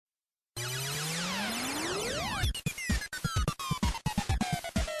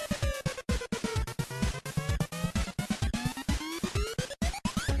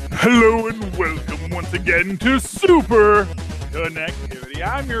Hello and welcome once again to Superconnectivity.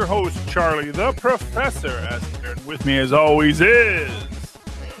 I'm your host, Charlie, the Professor Esther, and with me as always is...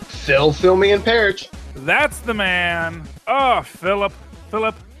 Phil, me, and Parrish. That's the man. Oh, Philip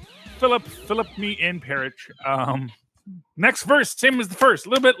me in Parrish. Next verse, same as the first. A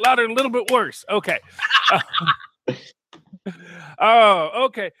little bit louder, a little bit worse. Okay.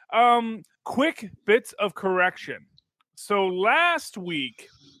 Okay. Quick bits of correction. So last week,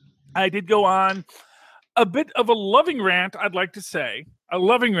 I did go on a bit of a loving rant, I'd like to say. A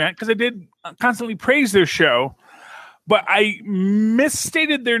loving rant, because I did constantly praise their show, but I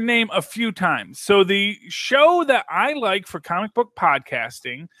misstated their name a few times. So the show that I like for comic book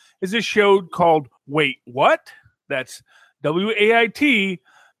podcasting is a show called Wait, What? That's WAIT,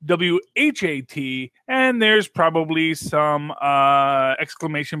 WHAT, and there's probably some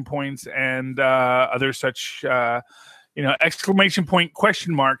exclamation points and other such... exclamation point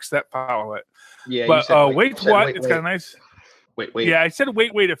question marks that follow it. Yeah, but wait, what? Wait, it's kind of nice. Wait. Yeah, I said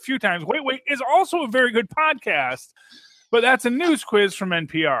wait a few times. Wait is also a very good podcast, but that's a news quiz from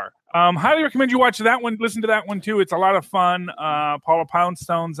NPR. Highly recommend you watch that one. Listen to that one too. It's a lot of fun. Paula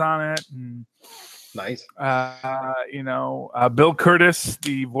Poundstone's on it. And, nice. Bill Curtis,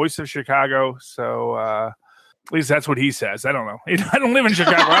 the voice of Chicago. So. At least that's what he says. I don't know. I don't live in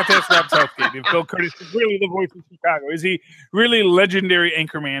Chicago. I have to ask Rob Southgate if Bill Curtis is really the voice of Chicago. Is he really legendary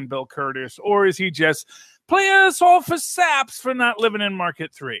anchorman Bill Curtis, or is he just playing us all for saps for not living in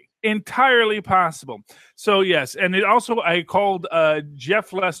Market 3? Entirely possible. So, yes. And it also, I called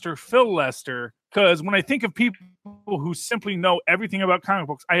Jeff Lester Phil Lester, because when I think of people who simply know everything about comic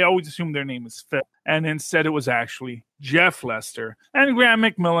books, I always assume their name is Phil. And instead it was actually Jeff Lester and Graham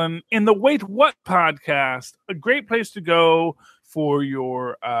McMillan in the Wait What podcast, a great place to go for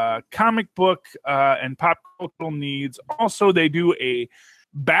your comic book and pop cultural needs. Also, they do a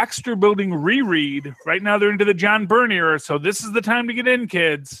Baxter Building reread. Right now they're into the John Byrne era, so this is the time to get in,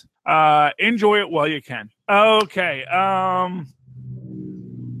 kids. Enjoy it while you can. Okay.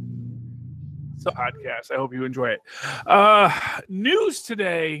 So podcast. I hope you enjoy it. News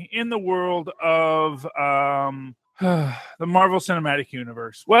today in the world of the Marvel Cinematic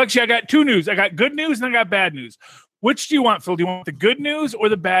Universe. Well, actually, I got two news. I got good news and I got bad news. Which do you want, Phil? Do you want the good news or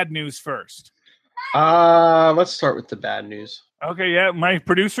the bad news first? Let's start with the bad news. Okay, yeah. My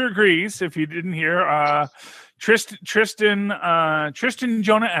producer agrees. If you didn't hear, Tristan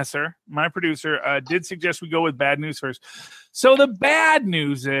Jonah Esser, my producer, did suggest we go with bad news first. So the bad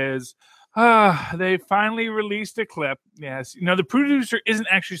news is they finally released a clip. Yes. The producer isn't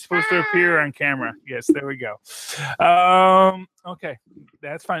actually supposed to appear on camera. Yes, there we go. Okay,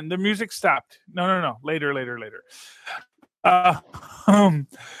 that's fine. The music stopped. No. Later.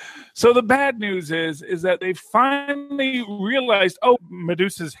 So the bad news is that they finally realized,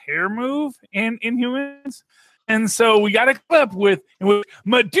 Medusa's hair move in Inhumans. And so we got a clip with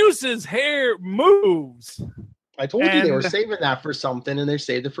Medusa's hair moves. I told you they were saving that for something, and they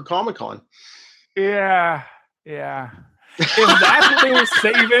saved it for Comic-Con. Yeah. If that's what they were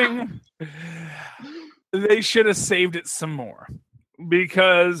saving, they should have saved it some more.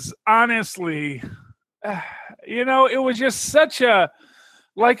 Because, honestly, it was just such a...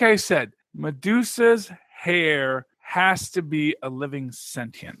 Like I said, Medusa's hair has to be a living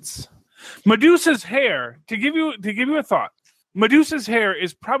sentience. Medusa's hair, to give you a thought, Medusa's hair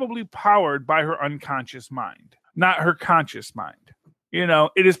is probably powered by her unconscious mind, not her conscious mind.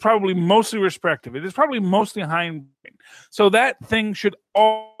 It is probably mostly respective. It is probably mostly hindbrain. So that thing should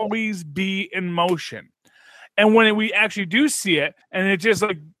always be in motion. And when we actually do see it, and it just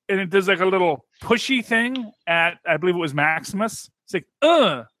it does like a little pushy thing at, I believe it was Maximus. It's like,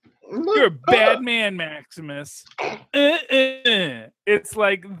 you're a bad man, Maximus. It's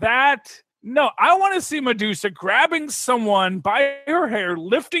like that. No, I want to see Medusa grabbing someone by her hair,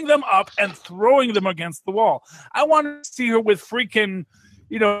 lifting them up, and throwing them against the wall. I want to see her with freaking,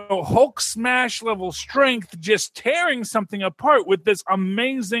 Hulk smash level strength, just tearing something apart with this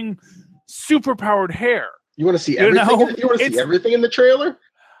amazing, superpowered hair. You want to see everything? You want to see everything in the trailer?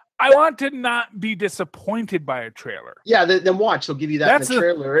 I want to not be disappointed by a trailer. Yeah, then watch. They'll give you that in the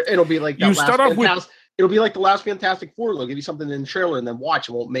trailer. It'll be like that it'll be like the last Fantastic Four. They'll give you something in the trailer and then watch.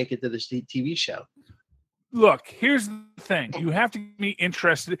 It won't make it to the TV show. Look, here's the thing. You have to be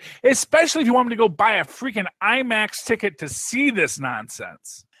interested, especially if you want me to go buy a freaking IMAX ticket to see this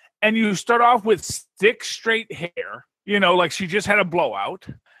nonsense. And you start off with thick, straight hair, like she just had a blowout.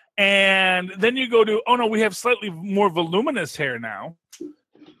 And then you go to, we have slightly more voluminous hair now.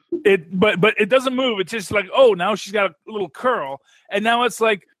 But it doesn't move. It's just like, now she's got a little curl. And now it's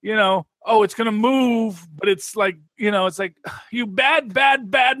like, oh, it's gonna move, but it's like, it's like, you bad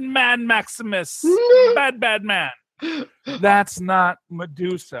man, Maximus, bad man. That's not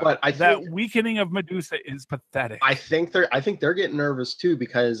Medusa. But that weakening of Medusa is pathetic. I think they're getting nervous too,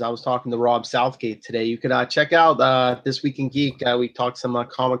 because I was talking to Rob Southgate today. You could check out This Week in Geek. We talked some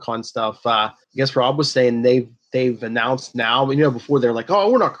Comic-Con stuff. I guess Rob was saying they've announced now. Before they're like, oh,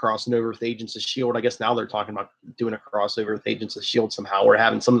 we're not crossing over with Agents of S.H.I.E.L.D. I guess now they're talking about doing a crossover with Agents of S.H.I.E.L.D. somehow. We're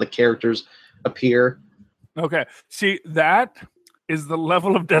having some of the characters appear. Okay. See, that is the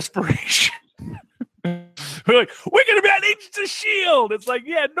level of desperation. We're like, we're going to be on Agents of S.H.I.E.L.D. It's like,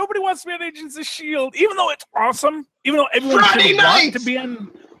 yeah, nobody wants to be on Agents of S.H.I.E.L.D., even though it's awesome, even though everyone should want to be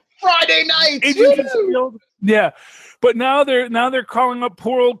on Friday nights. Agents of S.H.I.E.L.D. Yeah. But now they're calling up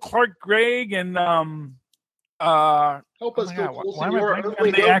poor old Clark Gregg and help us go close to your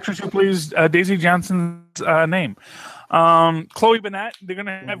earthly the actress who plays Daisy Johnson's name. Chloe Bennett. They're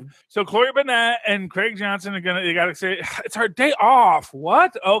gonna have so Chloe Bennett and Craig Johnson they gotta say it's our day off.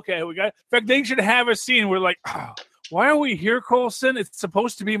 What? Okay, in fact they should have a scene where like, oh, why are we here, Coulson? It's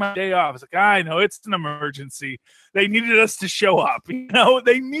supposed to be my day off. It's like, I know it's an emergency. They needed us to show up.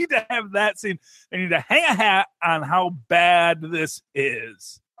 They need to have that scene. They need to hang a hat on how bad this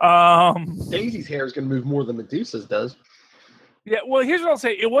is. Daisy's hair is going to move more than Medusa's does. Yeah, well, here's what I'll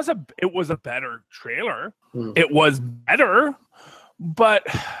say. It was a better trailer. It was better, but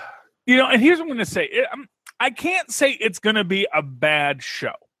and here's what I'm going to say. I can't say it's going to be a bad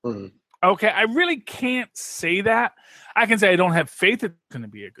show. Okay, I really can't say that. I can say I don't have faith it's going to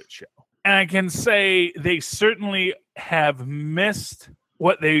be a good show, and I can say they certainly have missed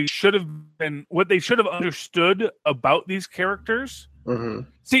what they should have understood about these characters.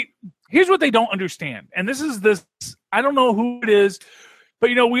 See, here's what they don't understand, and this. I don't know who it is, but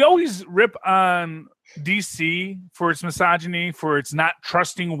we always rip on DC for its misogyny, for its not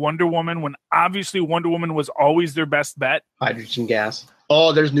trusting Wonder Woman, when obviously Wonder Woman was always their best bet. Hydrogen gas.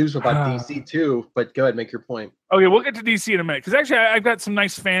 Oh, there's news about DC too, but go ahead, make your point. Okay, we'll get to DC in a minute, because actually I've got some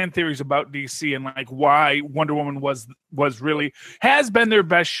nice fan theories about DC and like why Wonder Woman has been their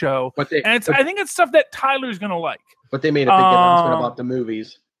best show, I think it's stuff that Tyler's gonna like. But they made a big announcement about the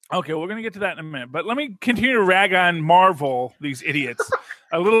movies. Okay, we're going to get to that in a minute. But let me continue to rag on Marvel, these idiots,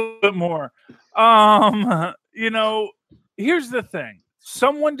 a little bit more. Here's the thing.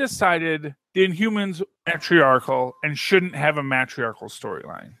 Someone decided the Inhumans matriarchal and shouldn't have a matriarchal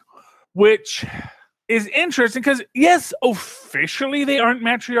storyline, which is interesting because, yes, officially they aren't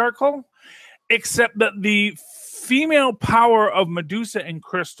matriarchal, except that the female power of Medusa and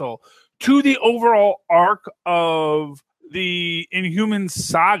Crystal to the overall arc of the Inhuman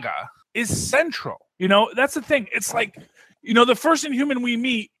saga is central. That's the thing. It's like, the first Inhuman we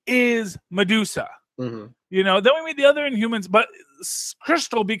meet is Medusa. Then we meet the other Inhumans, but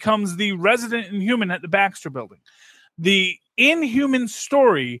Crystal becomes the resident Inhuman at the Baxter Building. The Inhuman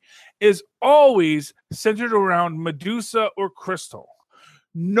story is always centered around Medusa or Crystal.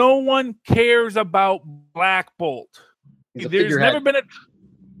 No one cares about Black Bolt. There's never been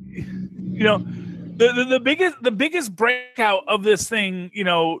the biggest breakout of this thing,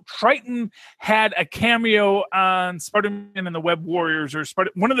 Triton had a cameo on Spider-Man and the Web Warriors, or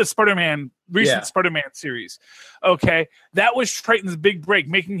one of the recent Spider-Man series. Okay, that was Triton's big break,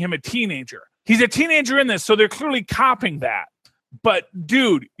 making him a teenager. He's a teenager in this, so they're clearly copying that. But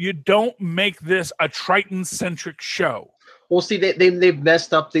dude, you don't make this a Triton-centric show. Well, see, they've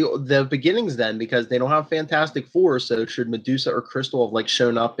messed up the beginnings then, because they don't have Fantastic Four. So should Medusa or Crystal have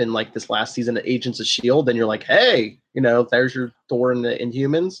shown up in this last season of Agents of S.H.I.E.L.D., then you're like, hey, there's your Thor and the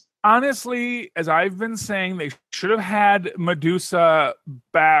Inhumans. Honestly, as I've been saying, they should have had Medusa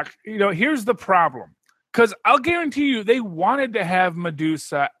back. Here's the problem, because I'll guarantee you they wanted to have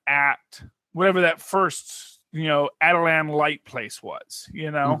Medusa at whatever that first Adelan Light place was,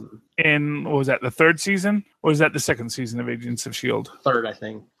 in, what was that, the third season? Or was that the second season of Agents of S.H.I.E.L.D.? Third, I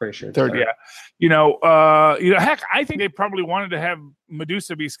think. Pretty sure. Third, yeah. Heck, I think they probably wanted to have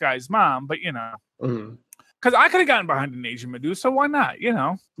Medusa be Sky's mom, but, because I could have gotten behind an Asian Medusa. Why not?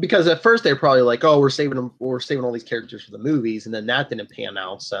 Because at first they were probably like, "Oh, we're saving all these characters for the movies," and then that didn't pan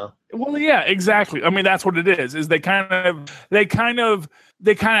out. So, well, yeah, exactly. I mean, that's what it is. Is they kind of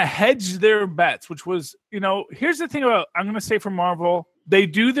hedged their bets, which was, here's the thing about, I'm going to say for Marvel, they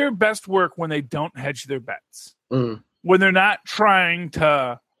do their best work when they don't hedge their bets. When they're not trying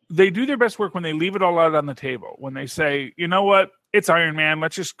to, they do their best work when they leave it all out on the table. When they say, you know what? It's Iron Man.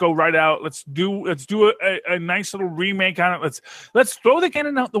 Let's just go right out. Let's do a nice little remake on it. Let's throw the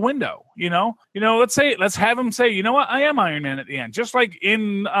cannon out the window. Let's have him say, you know what, I am Iron Man at the end. Just like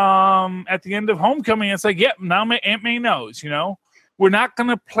in at the end of Homecoming, it's like, yep, now Aunt May knows. we're not going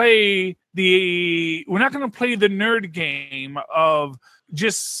to play the nerd game of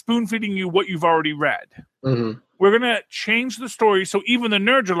just spoon feeding you what you've already read. Mm-hmm. We're going to change the story so even the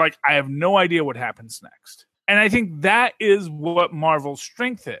nerds are like, I have no idea what happens next. And I think that is what Marvel's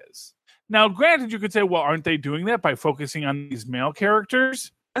strength is. Now, granted, you could say, well, aren't they doing that by focusing on these male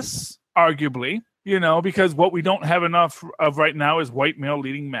characters? Yes, arguably, because what we don't have enough of right now is white male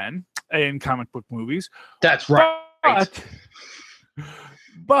leading men in comic book movies. That's right.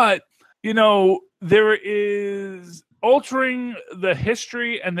 But there is altering the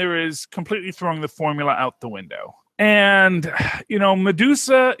history and there is completely throwing the formula out the window. And,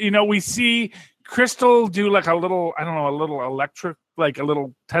 Medusa, we see Crystal do like a little electric, like a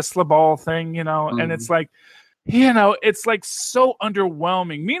little Tesla ball thing, and it's like, it's like so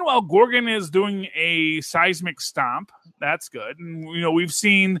underwhelming. Meanwhile, Gorgon is doing a seismic stomp. That's good. And, we've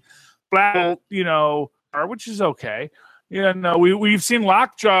seen Black Bolt, which is okay. We've seen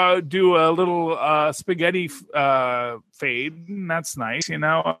Lockjaw do a little spaghetti fade, and that's nice,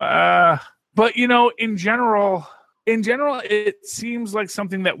 But in general, it seems like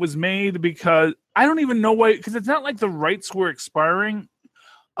something that was made because I don't even know why. Because it's not like the rights were expiring.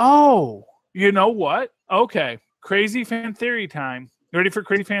 Oh, you know what? Okay, crazy fan theory time. You ready for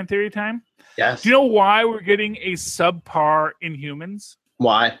crazy fan theory time? Yes. Do you know why we're getting a subpar Inhumans?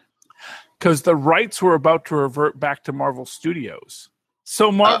 Why? Because the rights were about to revert back to Marvel Studios.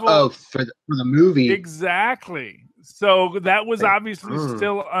 So Marvel, for the movie, exactly. So that was obviously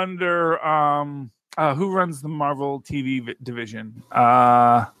still under who runs the Marvel TV division.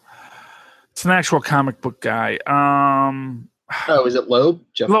 It's an actual comic book guy. Is it Loeb?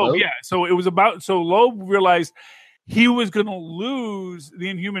 Jeff Loeb? Yeah. So it was Loeb realized he was going to lose the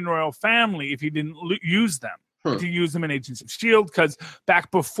Inhuman royal family if he didn't use them. To use them in Agents of S.H.I.E.L.D. because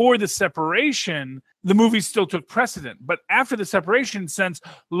back before the separation, the movie still took precedent. But after the separation, since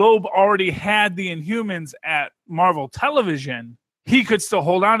Loeb already had the Inhumans at Marvel Television, he could still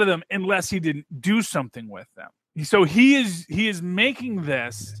hold on to them unless he didn't do something with them. So he is making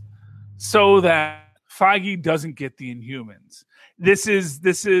this so that Feige doesn't get the Inhumans. This is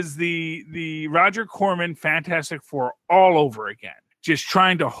the Roger Corman Fantastic Four all over again. Just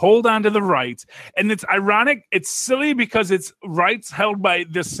trying to hold on to the rights. And it's ironic. It's silly because it's rights held by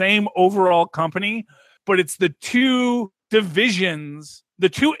the same overall company, but it's the two divisions, the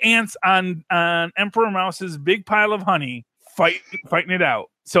two ants on Emperor Mouse's big pile of honey fighting it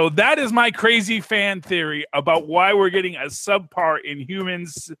out. So that is my crazy fan theory about why we're getting a subpar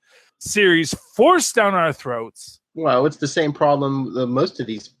Inhumans series forced down our throats. Well, it's the same problem that most of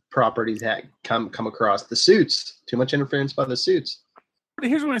these properties come across. The suits. Too much interference by the suits.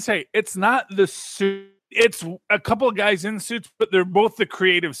 Here's what I say. It's not the suit. It's a couple of guys in suits, but they're both the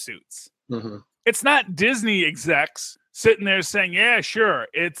creative suits. Mm-hmm. It's not Disney execs sitting there saying, yeah, sure.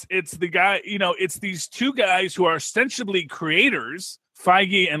 It's the guy, it's these two guys who are ostensibly creators,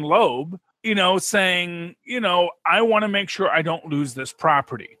 Feige and Loeb, saying, I want to make sure I don't lose this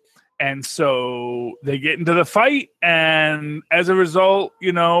property. And so they get into the fight. And as a result,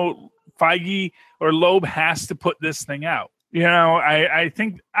 Feige or Loeb has to put this thing out. I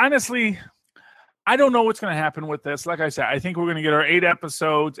think, honestly, I don't know what's going to happen with this. Like I said, I think we're going to get our 8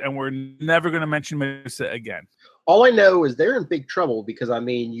 episodes and we're never going to mention Medusa again. All I know is they're in big trouble because,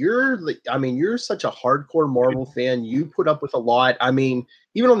 you're such a hardcore Marvel fan. You put up with a lot.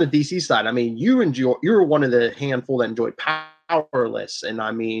 Even on the DC side, you're one of the handful that enjoyed Powerless. And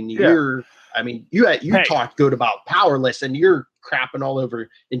you talk good about Powerless and you're crapping all over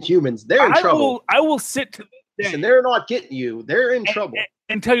Inhumans. They're in trouble. I will sit to and they're not getting you. They're in trouble.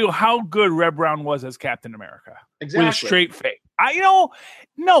 And tell you how good Reb Brown was as Captain America. Exactly. With a straight face.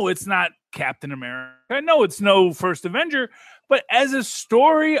 No, it's not Captain America. No, it's no First Avenger. But as a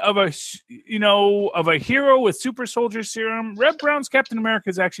story of a hero with super soldier serum, Reb Brown's Captain America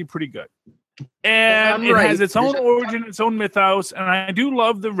is actually pretty good. And it has its own origin, its own mythos. And I do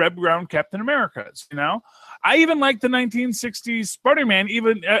love the Reb Brown Captain Americas, I even like the 1960s Spider-Man,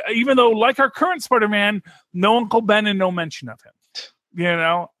 even though, like our current Spider-Man, no Uncle Ben and no mention of him.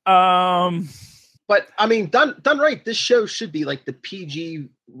 But done right, this show should be like the PG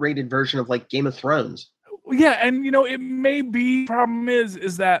rated version of like Game of Thrones. Yeah, and it may be. Problem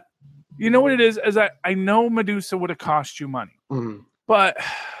is that what it is that I know Medusa would have cost you money, but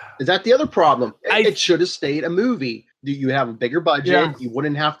is that the other problem? It should have stayed a movie. You have a bigger budget. Yeah. You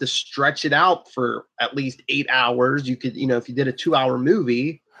wouldn't have to stretch it out for at least 8 hours. You could, if you did a 2-hour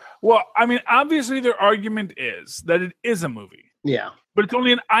movie. Well, obviously their argument is that it is a movie. Yeah. But it's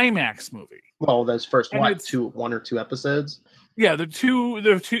only an IMAX movie. Well, those first, 1 or 2 episodes? Yeah, they're two,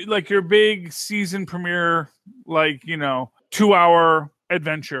 like your big season premiere, 2-hour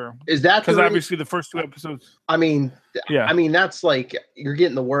adventure. Is that because obviously the first 2 episodes? I mean, yeah. I mean, that's like you're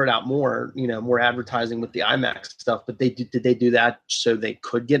getting the word out more, more advertising with the IMAX stuff. But did they do that so they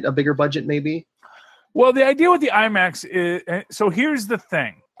could get a bigger budget, maybe? Well, the idea with the IMAX is, so here's the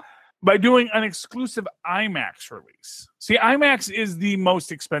thing. By doing an exclusive IMAX release, see, IMAX is the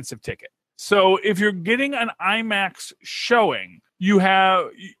most expensive ticket. So if you're getting an IMAX showing,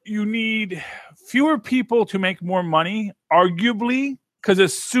 you need fewer people to make more money, arguably, because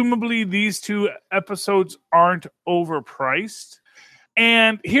assumably these 2 episodes aren't overpriced.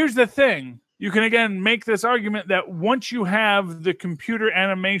 And here's the thing. You can, again, make this argument that once you have the computer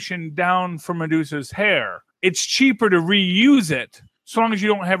animation down for Medusa's hair, it's cheaper to reuse it as long as you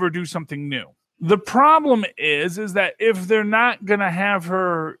don't have her do something new. The problem is that if they're not going to have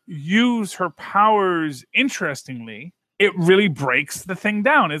her use her powers interestingly, it really breaks the thing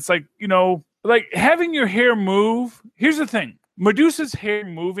down. It's like, like having your hair move. Here's the thing. Medusa's hair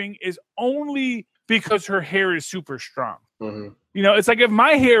moving is only because her hair is super strong. Mm-hmm. It's like if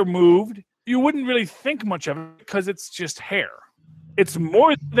my hair moved, you wouldn't really think much of it because it's just hair. It's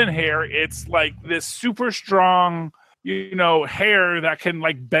more than hair. It's like this super strong, hair that can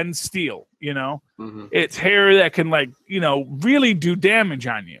like bend steel, Mm-hmm. It's hair that can like, really do damage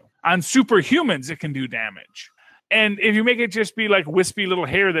on you. On superhumans, it can do damage. And if you make it just be like wispy little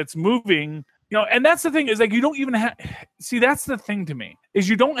hair that's moving, and that's the thing is like, you don't even have, see, that's the thing to me is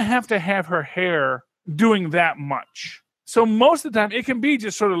you don't have to have her hair doing that much. So most of the time it can be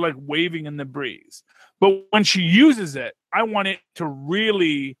just sort of like waving in the breeze. But when she uses it, I want it to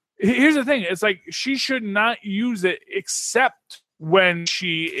really, here's the thing. It's like, she should not use it except when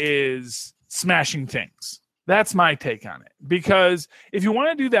she is smashing things. That's my take on it. Because if you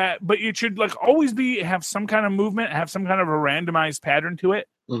want to do that, but it should like always have some kind of movement, have some kind of a randomized pattern to it.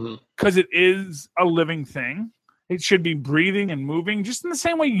 Because it is a living thing. It should be breathing and moving just in the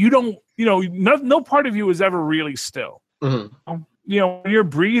same way you don't, no part of you is ever really still. Mm-hmm. When you're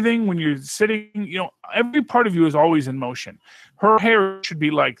breathing, when you're sitting, every part of you is always in motion. Her hair should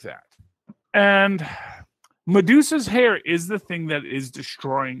be like that. And Medusa's hair is the thing that is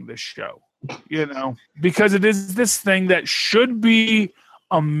destroying this show, because it is this thing that should be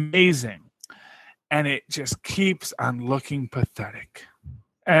amazing. And it just keeps on looking pathetic.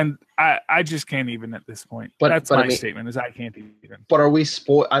 And I just can't even at this point. But that's my statement is I can't even. But are we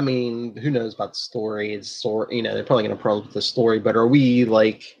spoiled? I mean, who knows about the story? They're probably going to probe the story. But are we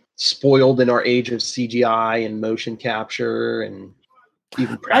like spoiled in our age of CGI and motion capture and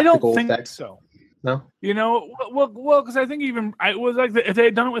even practical I don't think effects? so. No. Well, because I think even I was like if they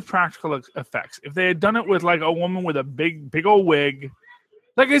had done it with practical effects, if they had done it with like a woman with a big old wig,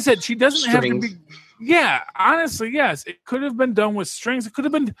 like I said, she doesn't have to be. Yeah, honestly, yes. It could have been done with strings. It could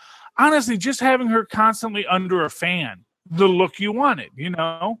have been, honestly, just having her constantly under a fan. The look you wanted,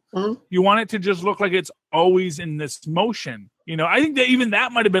 Mm-hmm. You want it to just look like it's always in this motion. I think that even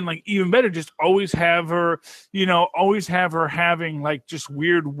that might have been like even better. Just always have her, having like just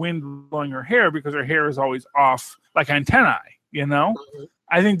weird wind blowing her hair because her hair is always off like antennae, Mm-hmm.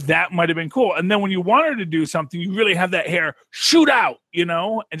 I think that might have been cool. And then when you want her to do something, you really have that hair shoot out,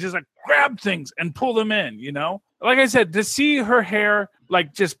 and just like grab things and pull them in, Like I said, to see her hair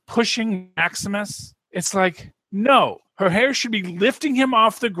like just pushing Maximus, it's like, no, her hair should be lifting him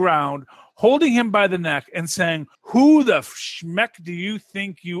off the ground, holding him by the neck and saying, who the schmeck do you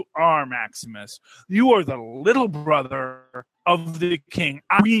think you are, Maximus? You are the little brother of the king.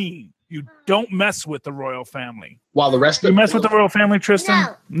 I mean, you don't mess with the royal family. While the rest you mess with the royal family,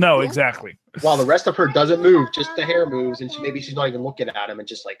 Tristan? No, exactly. While the rest of her doesn't move, just the hair moves, and she's not even looking at him, and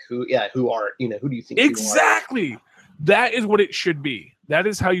just like who do you think? Exactly. You are? That is what it should be. That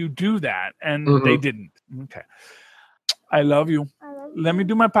is how you do that, and they didn't. Okay. I love you. Let me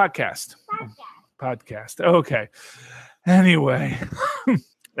do my podcast. Podcast. Okay. Anyway,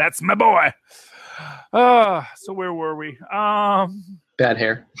 that's my boy. So where were we? Bad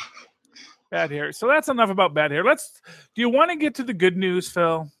hair. Bad hair. So that's enough about bad hair. Do you want to get to the good news,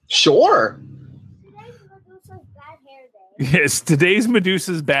 Phil? Sure. Today's Medusa's bad hair day. Yes, today's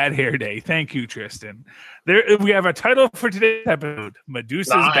Medusa's bad hair day. Thank you, Tristan. We have a title for today's episode: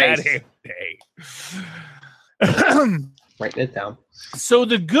 Medusa's bad hair day. Writing it down. So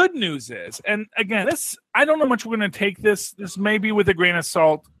the good news is, and again, I don't know how much we're going to take this. This may be with a grain of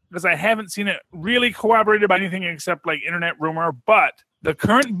salt because I haven't seen it really corroborated by anything except like internet rumor, but the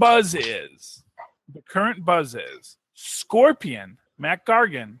current buzz is Scorpion, Matt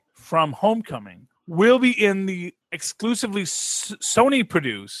Gargan from Homecoming, will be in the exclusively Sony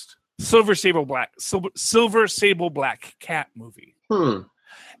produced Silver Sable Black Cat movie. Hmm.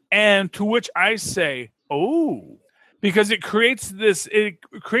 And to which I say, oh, because it creates this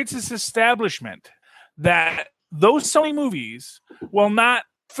establishment that those Sony movies, while not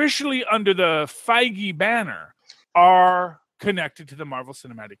officially under the Feige banner, are connected to the Marvel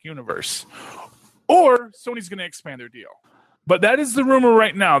Cinematic Universe, or Sony's going to expand their deal. But that is the rumor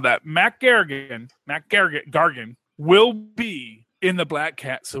right now that Mac Gargan will be in the Black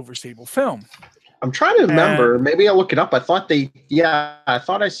Cat Silver Sable film. I'm trying to remember. Maybe I'll look it up. I thought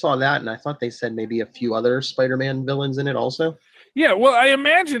I saw that, and I thought they said maybe a few other Spider-Man villains in it also. Yeah, well, I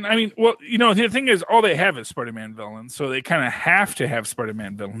imagine. I mean, well, the thing is, all they have is Spider-Man villains, so they kind of have to have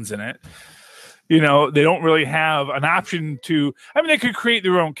Spider-Man villains in it. They don't really have an option to. I mean, they could create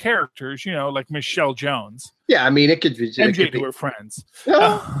their own characters, like Michelle Jones. Yeah, I mean, it could be MJ to her friends.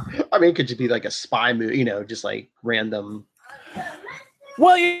 I mean, it could just be like a spy movie, just like random.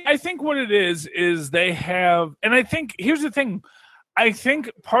 Well, I think what it is they have, and I think here's the thing. I think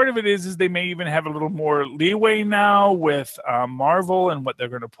part of it is they may even have a little more leeway now with Marvel and what they're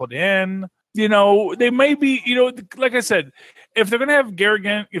going to put in. They may be, like I said, if they're going to have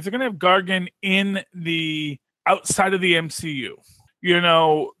Gargan in the outside of the MCU,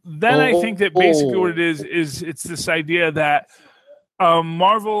 then I think that basically what it is it's this idea that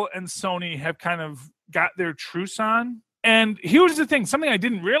Marvel and Sony have kind of got their truce on. And here's the thing, something I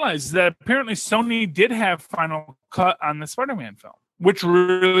didn't realize is that apparently Sony did have final cut on the Spider-Man film, which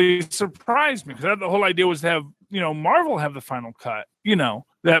really surprised me because the whole idea was to have, Marvel have the final cut,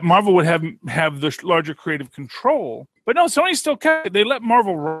 that Marvel would have the larger creative control. But no, Sony still kept it. They let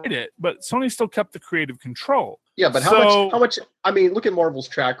Marvel write it, but Sony still kept the creative control. Yeah, but how much, I mean, look at Marvel's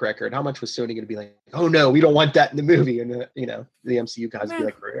track record. How much was Sony going to be like, oh no, we don't want that in the movie? And, the MCU guys be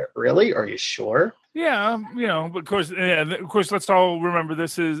like, really? Are you sure? Yeah, but of course, let's all remember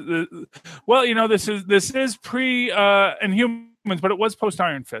this is pre Inhumans, but it was post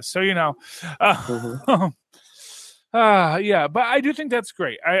Iron Fist. So, yeah, but I do think that's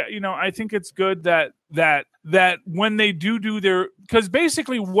great. I think it's good that when they do their, because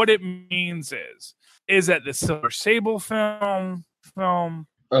basically what it means is that the Silver Sable film,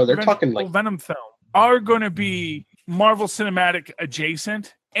 they're talking like Venom film are going to be Marvel Cinematic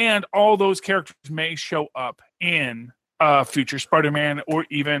adjacent, and all those characters may show up in future Spider-Man or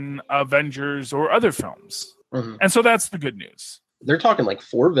even Avengers or other films. Mm-hmm. And so that's the good news. They're talking like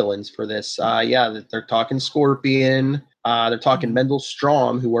 4 villains for this. They're talking Scorpion. They're talking Mendel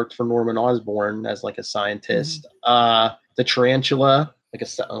Strom, who worked for Norman Osborn as like a scientist. Mm-hmm. The Tarantula,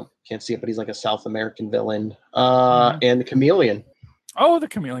 can't see it, but he's like a South American villain. And the Chameleon. Oh, the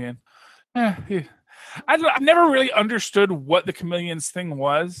Chameleon. Yeah. I've never really understood what the Chameleon's thing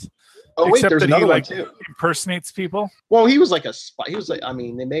was. Oh wait, there's another one too. Impersonates people. Well, he was like a spy. He was like, I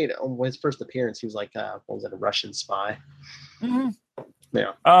mean, they made his first appearance. He was like, what was it, a Russian spy? Mm-hmm.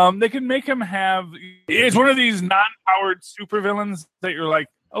 Yeah. They can make him have. It's one of these non-powered supervillains that you're like,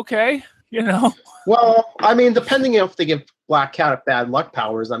 okay, Well, I mean, depending if they give Black Cat bad luck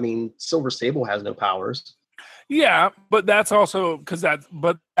powers. I mean, Silver Sable has no powers. Yeah, but that's also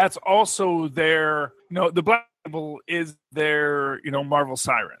that's also their, the Black Sable is their, Marvel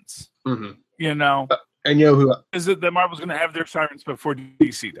sirens. Mm-hmm. And who is it that Marvel's going to have their sirens before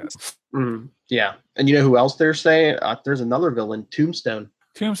DC does? Mm-hmm. Yeah, and who else they're saying? There's another villain, Tombstone.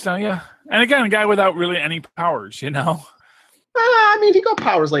 Tombstone, yeah, and again, a guy without really any powers. I mean, he got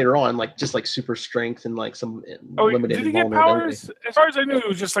powers later on, just like super strength and like some limited. Did he get powers? As far as I knew, he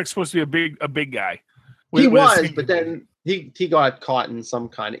was just like supposed to be a big guy. He was, but then he got caught in some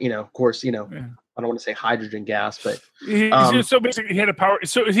kind of, of course, yeah. I don't want to say hydrogen gas, but so basically he had a power.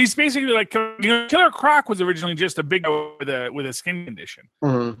 So he's basically like, Killer Croc was originally just a big guy with a skin condition.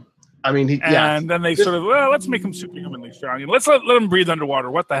 Mm-hmm. I mean, and then they sort of, let's make him superhumanly strong. Let's let him breathe underwater.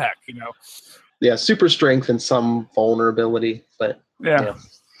 What the heck, Yeah, super strength and some vulnerability, but yeah.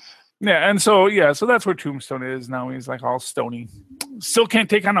 And so that's where Tombstone is now. He's like all stony. Still can't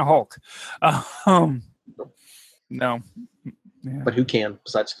take on a Hulk. No. Yeah. But who can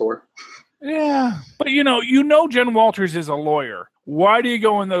besides Thor? Yeah. But Jen Walters is a lawyer. Why do you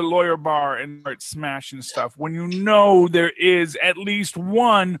go in the lawyer bar and start smashing stuff when there is at least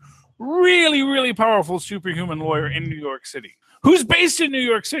one really, really powerful superhuman lawyer in New York City? Who's based in New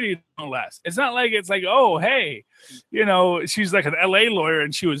York City, no less. It's not like it's like, oh, hey, she's like an LA lawyer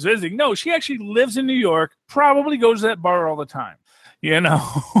and she was visiting. No, she actually lives in New York, probably goes to that bar all the time,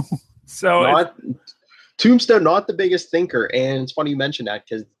 So Tombstone, not the biggest thinker. And it's funny you mentioned that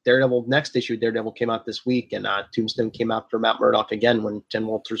because next issue, Daredevil came out this week, and Tombstone came after Matt Murdock again when Jen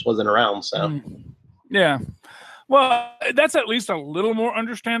Walters wasn't around. So, yeah. Well, that's at least a little more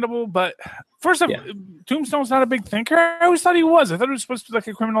understandable. But first off, Tombstone's not a big thinker. I always thought he was. I thought he was supposed to be like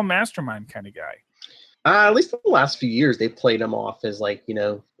a criminal mastermind kind of guy. At least in the last few years, they've played him off as like,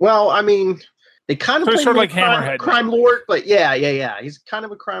 well, I mean, they kind of So play he's sort him of as like a Hammerhead crime now. lord, but yeah. He's kind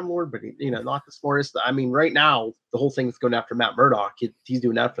of a crime lord, but not the smartest. I mean, right now, the whole thing is going after Matt Murdock. He's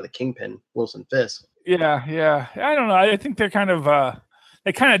doing that for the Kingpin, Wilson Fisk. Yeah. I don't know. I think they're kind of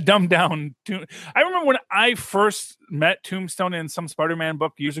they kind of dumbed down. I remember when I first met Tombstone in some Spider-Man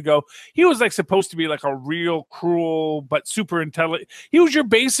book years ago. He was like supposed to be like a real cruel but super intelligent. He was your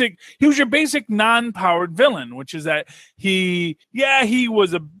basic non-powered villain, which is that he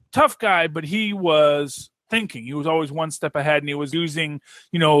was a tough guy, but he was thinking. He was always one step ahead, and he was using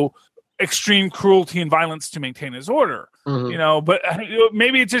extreme cruelty and violence to maintain his order. Mm-hmm. But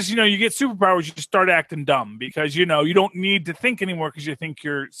maybe it's just you get superpowers, you just start acting dumb because you don't need to think anymore because you think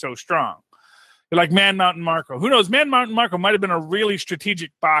you're so strong. You're like Man Mountain Marco. Who knows? Man Mountain Marco might have been a really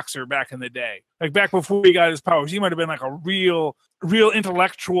strategic boxer back in the day, like back before he got his powers. He might have been like a real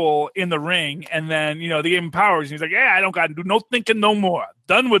intellectual in the ring, and then they gave him powers, and he's like, "Yeah, I don't got to do no thinking no more.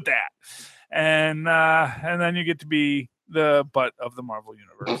 Done with that." And then you get to be the butt of the Marvel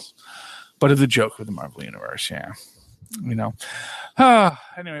universe. But of the joke of the Marvel universe, yeah.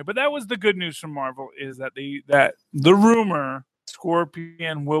 Anyway, but that was the good news from Marvel is that the rumor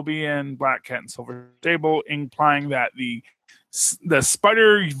Scorpion will be in Black Cat and Silver Sable, implying that the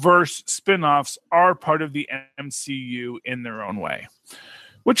Spider-Verse spin-offs are part of the MCU in their own way,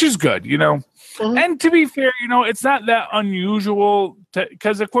 which is good, Mm-hmm. And to be fair, it's not that unusual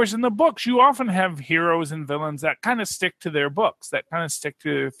because, of course, in the books, you often have heroes and villains that kind of stick to their books, that kind of stick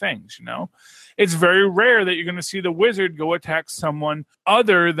to their things, It's very rare that you're going to see the Wizard go attack someone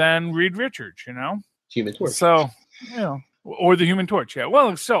other than Reed Richards, Human Torch. So, or the Human Torch, yeah.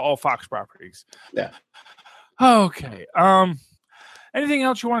 Well, it's still all Fox properties. Yeah. Okay. Anything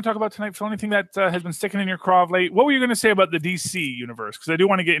else you want to talk about tonight, Phil? Anything that has been sticking in your craw of late? What were you going to say about the DC universe? Because I do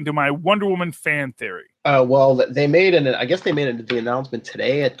want to get into my Wonder Woman fan theory. Well, they made the announcement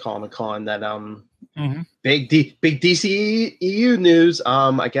today at Comic-Con that big DC EU news.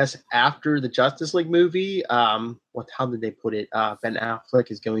 I guess after the Justice League movie, how did they put it? Ben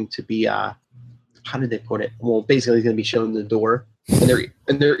Affleck is going to be how did they put it? Well, basically, he's going to be shown the door, and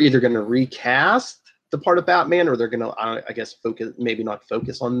they're either going to recast the part of Batman, or they're gonna, I guess, not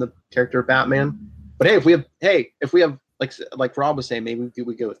focus on the character of Batman. But hey, if we have like Rob was saying, maybe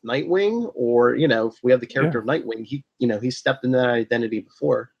we go with Nightwing, or if we have the character of Nightwing, he stepped in that identity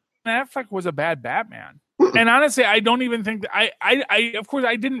before. Affleck was a bad Batman, and honestly, I don't even think that I of course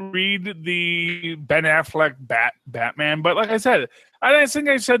I didn't read the Ben Affleck Batman, but like I said, I think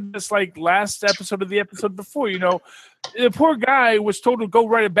I said this like last episode of the episode before. The poor guy was told to go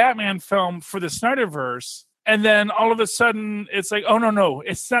write a Batman film for the Snyderverse, and then all of a sudden it's like, oh no,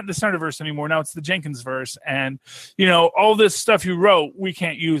 it's not the Snyderverse anymore. Now it's the Jenkins verse, and all this stuff you wrote, we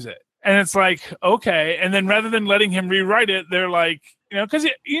can't use it. And it's like, okay, and then rather than letting him rewrite it, they're like, because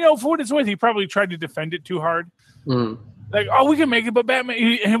for what it's worth, he probably tried to defend it too hard. Like, oh, we can make it, but Batman.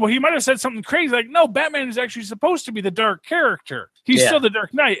 He might have said something crazy, like, no, Batman is actually supposed to be the dark character. He's still the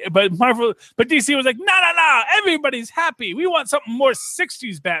Dark Knight, but DC was like, no, everybody's happy. We want something more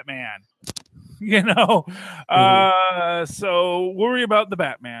 '60s Batman. So worry about the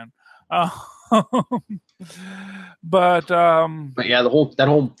Batman. But yeah,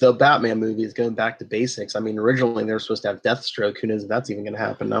 the Batman movie is going back to basics. I mean, originally they were supposed to have Deathstroke. Who knows if that's even going to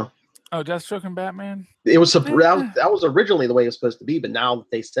happen now? Oh, Deathstroke and Batman. It was that was originally the way it was supposed to be, but now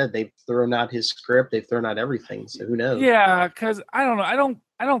they said they've thrown out his script, they've thrown out everything. So who knows? Yeah, because I don't know.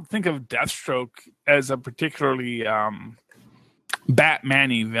 I don't think of Deathstroke as a particularly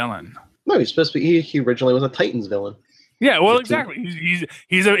Batman-y villain. No, he's supposed to be. He originally was a Titans villain. Yeah, well, exactly.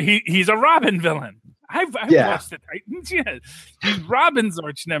 He's a Robin villain. I've watched the Titans. Yeah, he's Robin's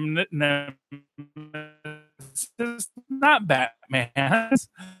arch nemesis, not Batman's.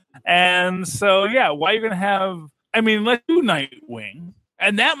 And so, why are you going to have? I mean, let's do Nightwing,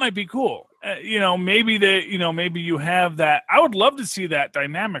 and that might be cool. Maybe you have that. I would love to see that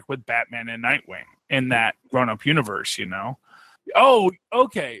dynamic with Batman and Nightwing in that grown-up universe. Oh,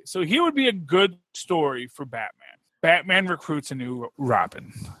 okay. So he would be a good story for Batman. Batman recruits a new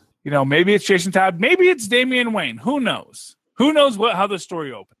Robin. Maybe it's Jason Todd. Maybe it's Damian Wayne. Who knows? Who knows how the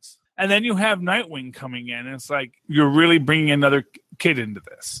story opens? And then you have Nightwing coming in, and it's like you're really bringing another kid into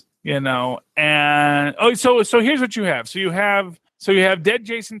this, And so here's what you have. So you have dead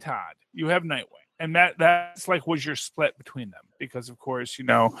Jason Todd. You have Nightwing, and that's like was your split between them because, of course,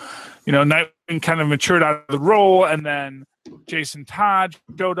 Nightwing kind of matured out of the role, and then Jason Todd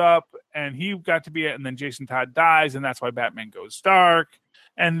showed up, and he got to be it, and then Jason Todd dies, and that's why Batman goes dark.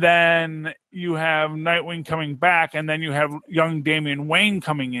 And then you have Nightwing coming back, and then you have young Damian Wayne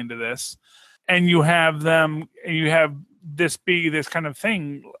coming into this. and you have this be this kind of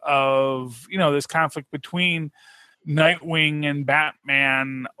thing of, this conflict between Nightwing and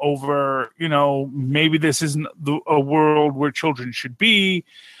Batman over, maybe this isn't a world where children should be.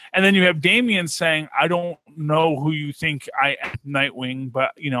 And then you have Damian saying, I don't know who you think I am, Nightwing,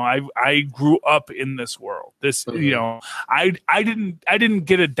 but I grew up in this world. This, I didn't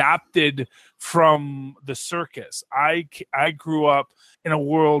get adopted from the circus. I grew up in a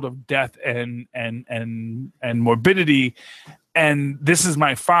world of death and morbidity, and this is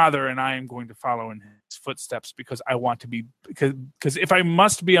my father, and I am going to follow in his footsteps because I want to be, because if I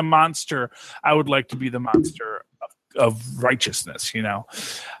must be a monster, I would like to be the monster of righteousness.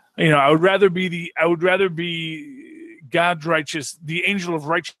 I would rather be God's righteous, the angel of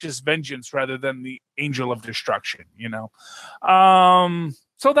righteous vengeance, rather than the angel of destruction.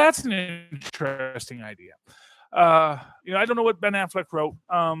 So that's an interesting idea. I don't know what Ben Affleck wrote.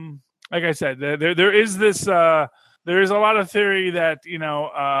 Like I said, there is this. There is a lot of theory that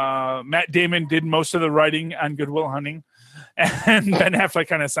Matt Damon did most of the writing on Good Will Hunting, and Ben Affleck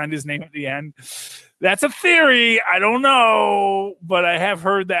kind of signed his name at the end. That's a theory. I don't know, but I have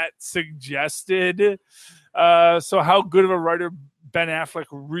heard that suggested. So how good of a writer Ben Affleck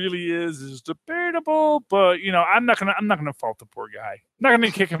really is debatable. But I'm not gonna fault the poor guy. I'm not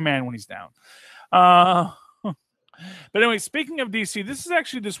gonna kick a man when he's down. But anyway, speaking of DC, this is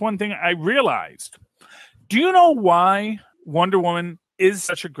actually this one thing I realized. Do you know why Wonder Woman is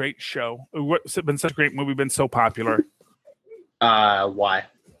such a great show? It's been such a great movie, been so popular. Why?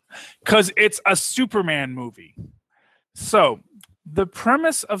 Because it's a Superman movie. So the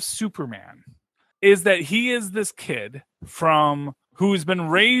premise of Superman is that he is this kid who's been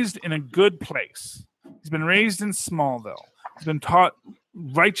raised in a good place. He's been raised in Smallville. He's been taught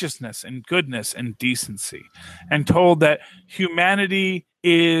righteousness and goodness and decency, and told that humanity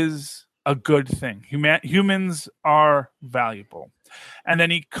is a good thing. Humans are valuable. And then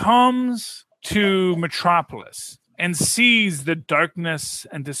he comes to Metropolis and sees the darkness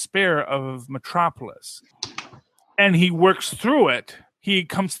and despair of Metropolis. And he works through it. He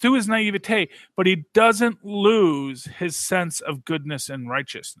comes through his naivete, but he doesn't lose his sense of goodness and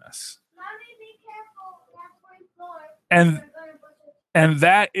righteousness. Mommy, be careful. That's my floor. And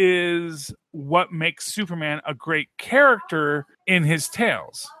that is what makes Superman a great character in his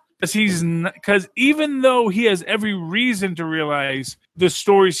tales. Because even though he has every reason to realize the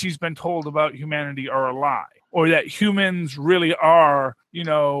stories he's been told about humanity are a lie, or that humans really are,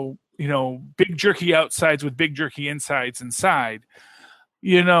 big jerky outsides with big jerky insides inside,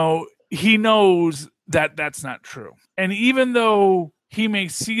 he knows that that's not true. And even though he may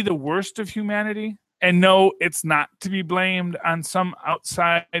see the worst of humanity and know it's not to be blamed on some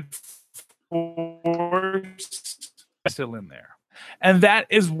outside force, still in there. And that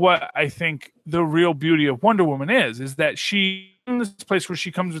is what I think the real beauty of Wonder Woman is that she in this place where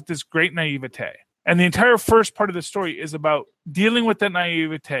she comes with this great naivete. And the entire first part of the story is about dealing with that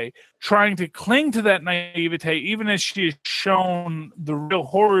naivete, trying to cling to that naivete, even as she is shown the real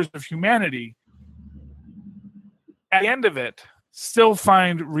horrors of humanity. At the end of it, still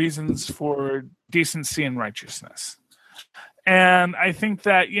find reasons for decency and righteousness. And I think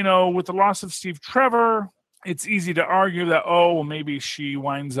that, with the loss of Steve Trevor, it's easy to argue that, maybe she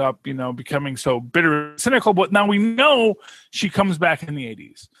winds up, becoming so bitter and cynical. But now we know she comes back in the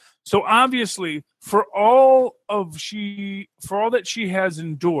 80s. So obviously, for all that she has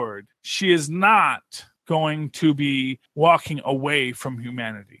endured, she is not going to be walking away from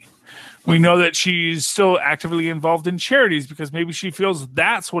humanity. We know that she's still actively involved in charities because maybe she feels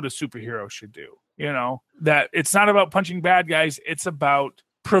that's what a superhero should do. That it's not about punching bad guys. It's about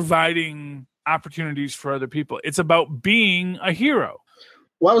providing opportunities for other people. It's about being a hero.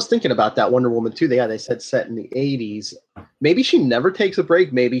 Well, I was thinking about that Wonder Woman too. They said set in the 80s. Maybe she never takes a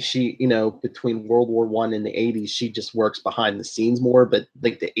break. Maybe she, between World War I and the 80s, she just works behind the scenes more. But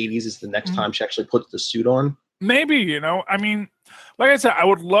like the 80s is the next time she actually puts the suit on. Maybe, I mean, like I said, I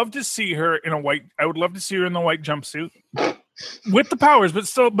would love to see her in the white jumpsuit with the powers,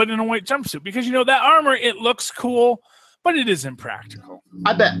 but in a white jumpsuit because, that armor, it looks cool. But it is impractical.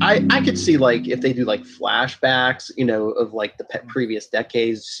 I bet I could see like if they do like flashbacks, of like the previous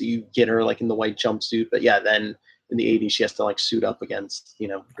decades, so you get her like in the white jumpsuit. But yeah, then in the 80s, she has to like suit up against,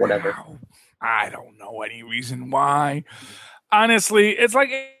 whatever. I don't know any reason why. Honestly, it's like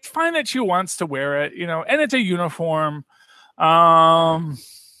it's fine that she wants to wear it, and it's a uniform.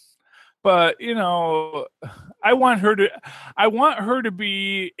 But I want her to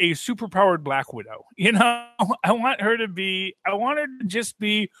be a superpowered Black Widow. I want her to just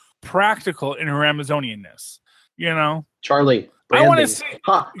be practical in her Amazonianness. Charlie, Branding. I want to see.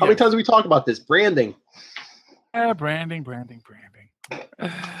 Huh. How many times have we talked about this? Branding. Branding.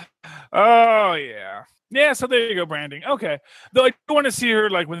 Oh yeah. Yeah, so there you go, branding. Okay. Though I do want to see her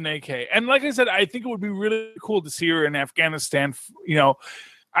like with an AK. And like I said, I think it would be really cool to see her in Afghanistan,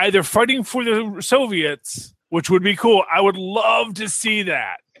 either fighting for the Soviets, which would be cool. I would love to see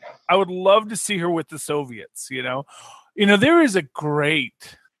that. I would love to see her with the Soviets, there is a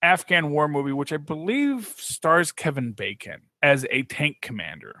great Afghan war movie, which I believe stars Kevin Bacon as a tank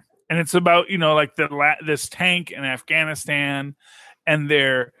commander. And it's about, this tank in Afghanistan, and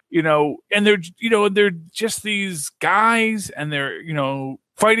they're just these guys, and they're,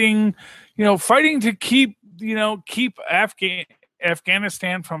 fighting to keep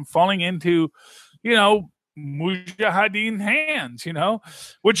Afghanistan from falling into, Mujahideen hands,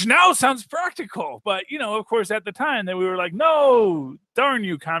 which now sounds practical. But, of course, at the time that we were like, no, darn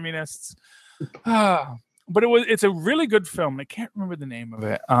you, communists. But it's a really good film. I can't remember the name of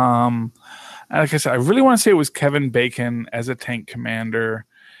it. Like I said, I really want to say it was Kevin Bacon as a tank commander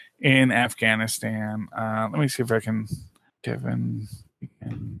in Afghanistan. Let me see if I can. Kevin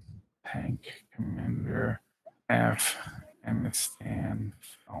Bacon, tank commander, Afghanistan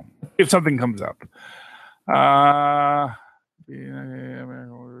film. If something comes up. Kevin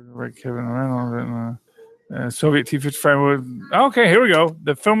Reynolds, Soviet T-55. Okay, here we go.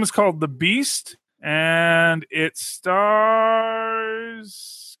 The film is called The Beast. And it stars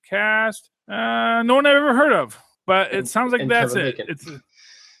cast no one I've ever heard of, but it sounds like that's Kevin it. Bacon.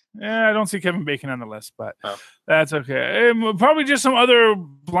 I don't see Kevin Bacon on the list, but that's okay. Probably just some other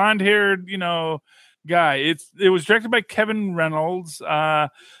blonde-haired, guy. It was directed by Kevin Reynolds.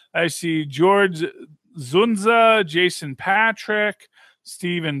 I see George Zunza, Jason Patrick,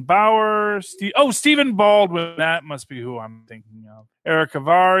 Stephen Bauer, Stephen Baldwin. That must be who I'm thinking of. Eric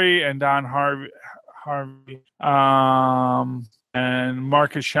Avari and Don Harvey, and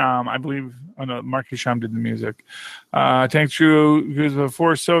Marcus Sham. I believe. Oh no, Marcus Sham did the music. Tank crew goes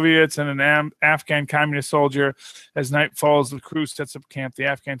before Soviets and an Afghan communist soldier. As night falls, the crew sets up camp. The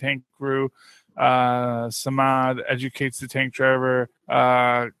Afghan tank crew, Samad, educates the tank driver,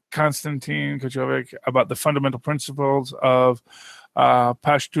 Konstantin Kochovic, about the fundamental principles of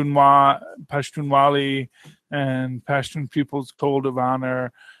Pashtunwali and Pashtun people's code of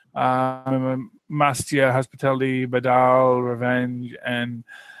honor, Mastia, hospitality, Badal, revenge, and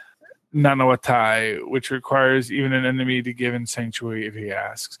Nanawatai, which requires even an enemy to give in sanctuary if he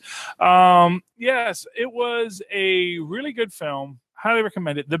asks. Yes, it was a really good film. Highly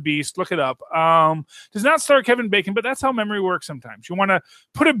recommend it. The Beast. Look it up. Does not star Kevin Bacon, but that's how memory works sometimes. You want to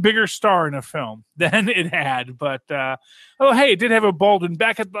put a bigger star in a film than it had. But, it did have a Baldwin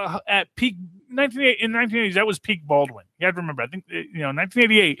back at peak in 1980s. That was peak Baldwin. You have to remember, I think,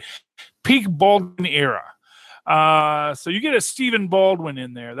 1988, peak Baldwin era. So you get a Stephen Baldwin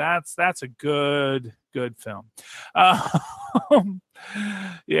in there. That's a good film.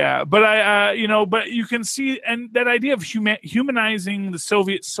 Yeah, but but you can see, and that idea of humanizing the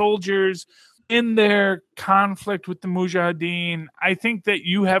Soviet soldiers in their conflict with the Mujahideen, I think that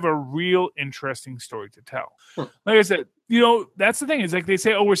you have a real interesting story to tell. Like I said, that's the thing. Is like they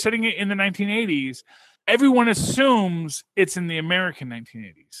say, we're setting it in the 1980s. Everyone assumes it's in the American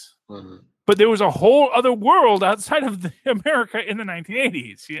 1980s. Mm-hmm. But there was a whole other world outside of America in the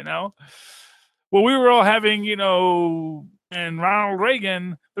 1980s, Well, we were all having, and Ronald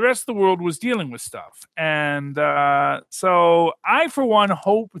Reagan, the rest of the world was dealing with stuff. And so I, for one,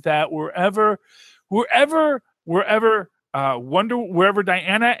 hope that wherever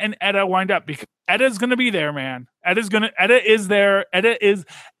Diana and Etta wind up, because Etta's going to be there, man. Etta is there.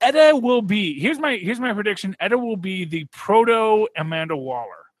 Etta will be, here's my prediction. Etta will be the proto Amanda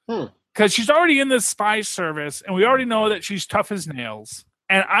Waller. Because she's already in the spy service, and we already know that she's tough as nails.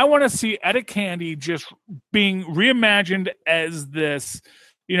 And I want to see Etta Candy just being reimagined as this,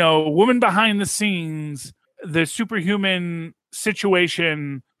 woman behind the scenes, the superhuman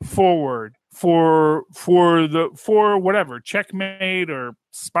situation forward for whatever, Checkmate or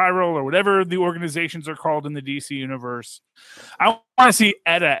Spiral or whatever the organizations are called in the DC universe. I want to see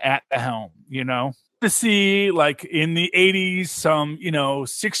Etta at the helm, to see, like, in the 80s, some,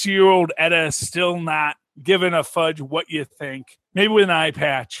 6-year-old Etta still not giving a fudge what you think, maybe with an eye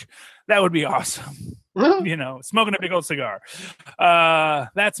patch. That would be awesome. Smoking a big old cigar.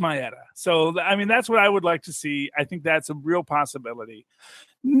 That's my Etta. So, I mean, that's what I would like to see. I think that's a real possibility.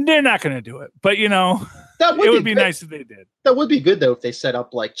 They're not going to do it, but That it would be nice if they did. That would be good though if they set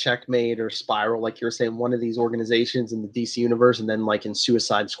up like Checkmate or Spiral, like you were saying, one of these organizations in the DC universe, and then like in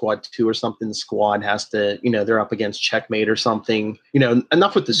Suicide Squad 2 or something, the squad has to, they're up against Checkmate or something.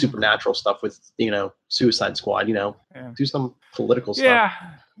 Enough with the supernatural stuff with Suicide Squad. Do some political stuff.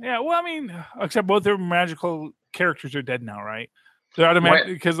 Yeah. Well, I mean, except both their magical characters are dead now, right? They're automatic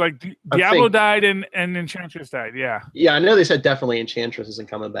because like Diablo died and Enchantress died. Yeah. Yeah, I know they said definitely Enchantress isn't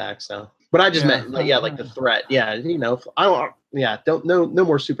coming back. So, but I just meant like the threat. Yeah, I don't. Yeah, don't no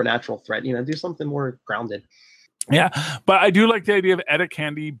more supernatural threat. Do something more grounded. Yeah, but I do like the idea of Etta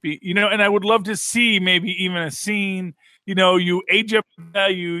Candy, and I would love to see maybe even a scene. You age up,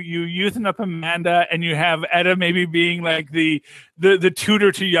 you youthen up Amanda, and you have Etta maybe being like the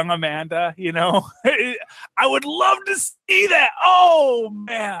tutor to young Amanda. I would love to see that. Oh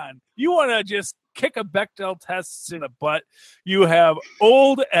man, you want to just kick a Bechdel test in the butt? You have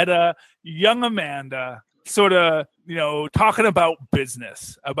old Etta, young Amanda, sort of, talking about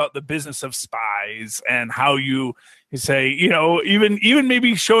the business of spies and how you say, even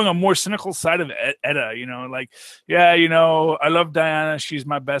maybe showing a more cynical side of Etta, I love Diana. She's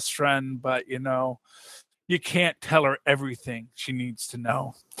my best friend, but, you can't tell her everything she needs to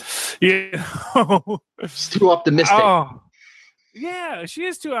know. It's too optimistic. Oh, yeah, she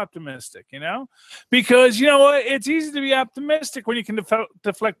is too optimistic, because you know what? It's easy to be optimistic when you can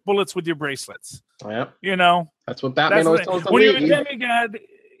deflect bullets with your bracelets. Yeah. That's what Batman always tells them. When you're a demigod,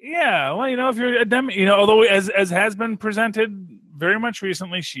 yeah. Well, if you're a demigod, although as has been presented very much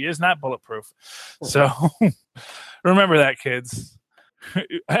recently, she is not bulletproof. So remember that, kids.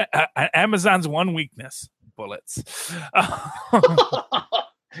 Amazon's one weakness: bullets.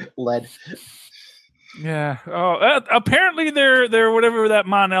 Lead. Yeah. Oh, apparently they're whatever that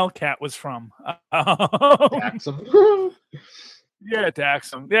Mon-El cat was from. Daxam. Yeah,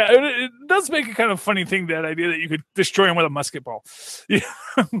 Daxam. Yeah, it does make a kind of funny thing, that idea that you could destroy him with a musket ball. Yeah.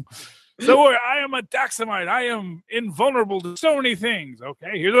 So I am a Daxamite. I am invulnerable to so many things.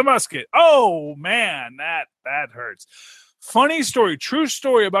 Okay, here's a musket. Oh man, that hurts. Funny story, true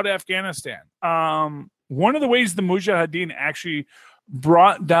story about Afghanistan. One of the ways the Mujahideen actually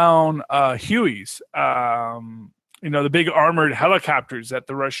brought down Hueys, the big armored helicopters that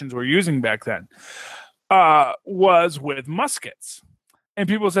the Russians were using back then, was with muskets. And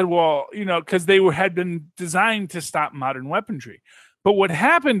people said, well, because they had been designed to stop modern weaponry. But what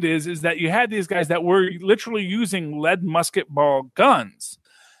happened is that you had these guys that were literally using lead musket ball guns,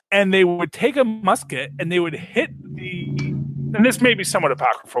 and they would take a musket and they would hit and this may be somewhat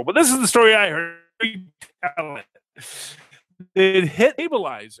apocryphal, but this is the story I heard. They'd hit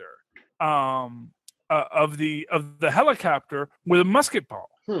stabilizer of the helicopter with a musket ball,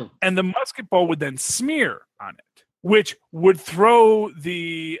 and the musket ball would then smear on it, which would throw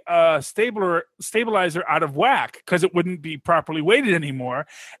the stabilizer out of whack because it wouldn't be properly weighted anymore,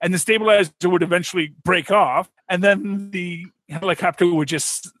 and the stabilizer would eventually break off, and then the helicopter would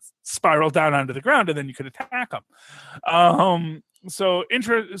just spiral down onto the ground, and then you could attack them. So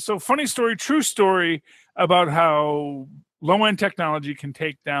funny story, true story about how low-end technology can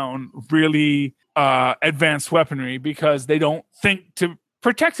take down really advanced weaponry because they don't think to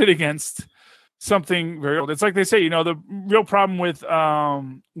protect it against something very old. It's like they say, the real problem with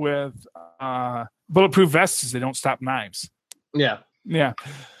bulletproof vests is they don't stop knives. Yeah. Yeah.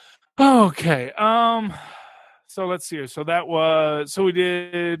 Okay. So let's see here. So we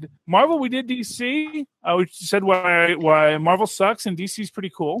did Marvel, we did DC. We said why Marvel sucks and DC is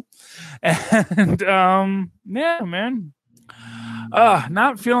pretty cool. And yeah, man.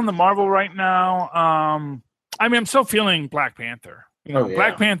 Not feeling the Marvel right now. I'm still feeling Black Panther.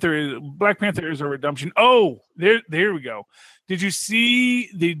 Black Panther is a redemption. Oh, there we go. Did you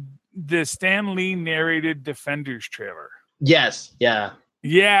see the Stan Lee narrated Defenders trailer? Yes. Yeah.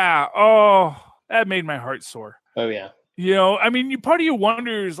 Yeah. Oh, that made my heart sore. Oh yeah. Part of you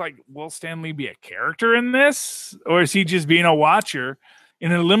wonders, like, will Stan Lee be a character in this, or is he just being a watcher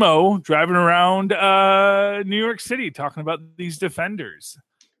in a limo driving around New York City talking about these Defenders?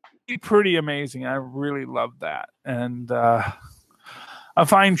 Pretty amazing. I really love that, and a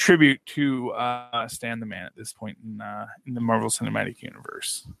fine tribute to Stan the Man at this point in the Marvel Cinematic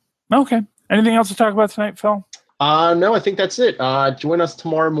Universe. Okay. Anything else to talk about tonight, Phil? No, I think that's it. Join us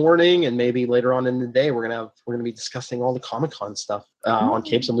tomorrow morning, and maybe later on in the day we're gonna be discussing all the Comic-Con stuff on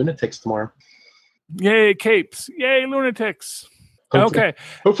Capes and Lunatics tomorrow. Yay, Capes! Yay, Lunatics! Okay.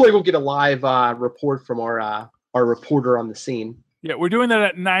 Hopefully, we'll get a live report from our reporter on the scene. Yeah, we're doing that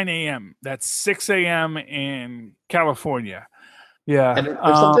at 9 a.m. That's 6 a.m. in California. Yeah. And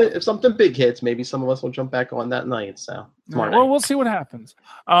if something big hits, maybe some of us will jump back on that night. So tomorrow night. We'll see what happens.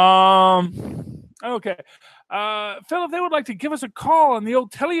 Okay. Phil, if they would like to give us a call on the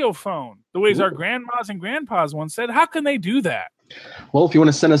old telephone, the ways our grandmas and grandpas once said, how can they do that? Well, if you want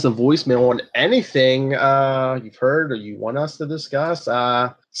to send us a voicemail on anything you've heard or you want us to discuss,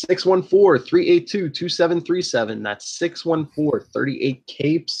 614-382-2737. That's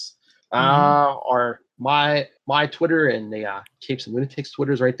 614-38-CAPES. Or my Twitter and the Capes and Lunatics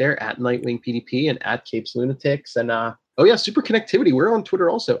Twitter is right there at Nightwing PDP and at Capes Lunatics. And Superconnectivity. We're on Twitter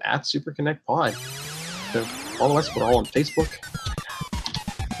also at SuperConnectPod. So follow us. We're all on Facebook.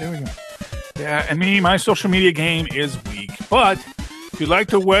 There we go. Yeah, and my social media game is weak. But if you'd like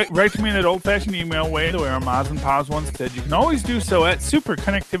to write to me in that old-fashioned email way, the way our moms and pops once said, you can always do so at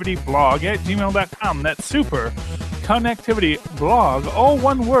superconnectivityblog@gmail.com. That's superconnectivityblog, all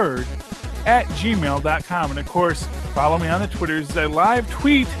one word, at gmail.com. And, of course, follow me on the Twitters. I live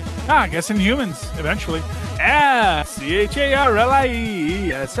tweet, I guess in humans, eventually, at CHARLIESSER.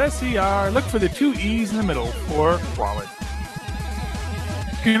 Look for the 2 E's in the middle for quality.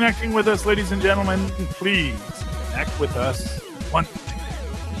 Connecting with us, ladies and gentlemen, please connect with us.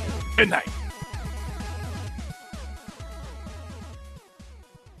 Good night.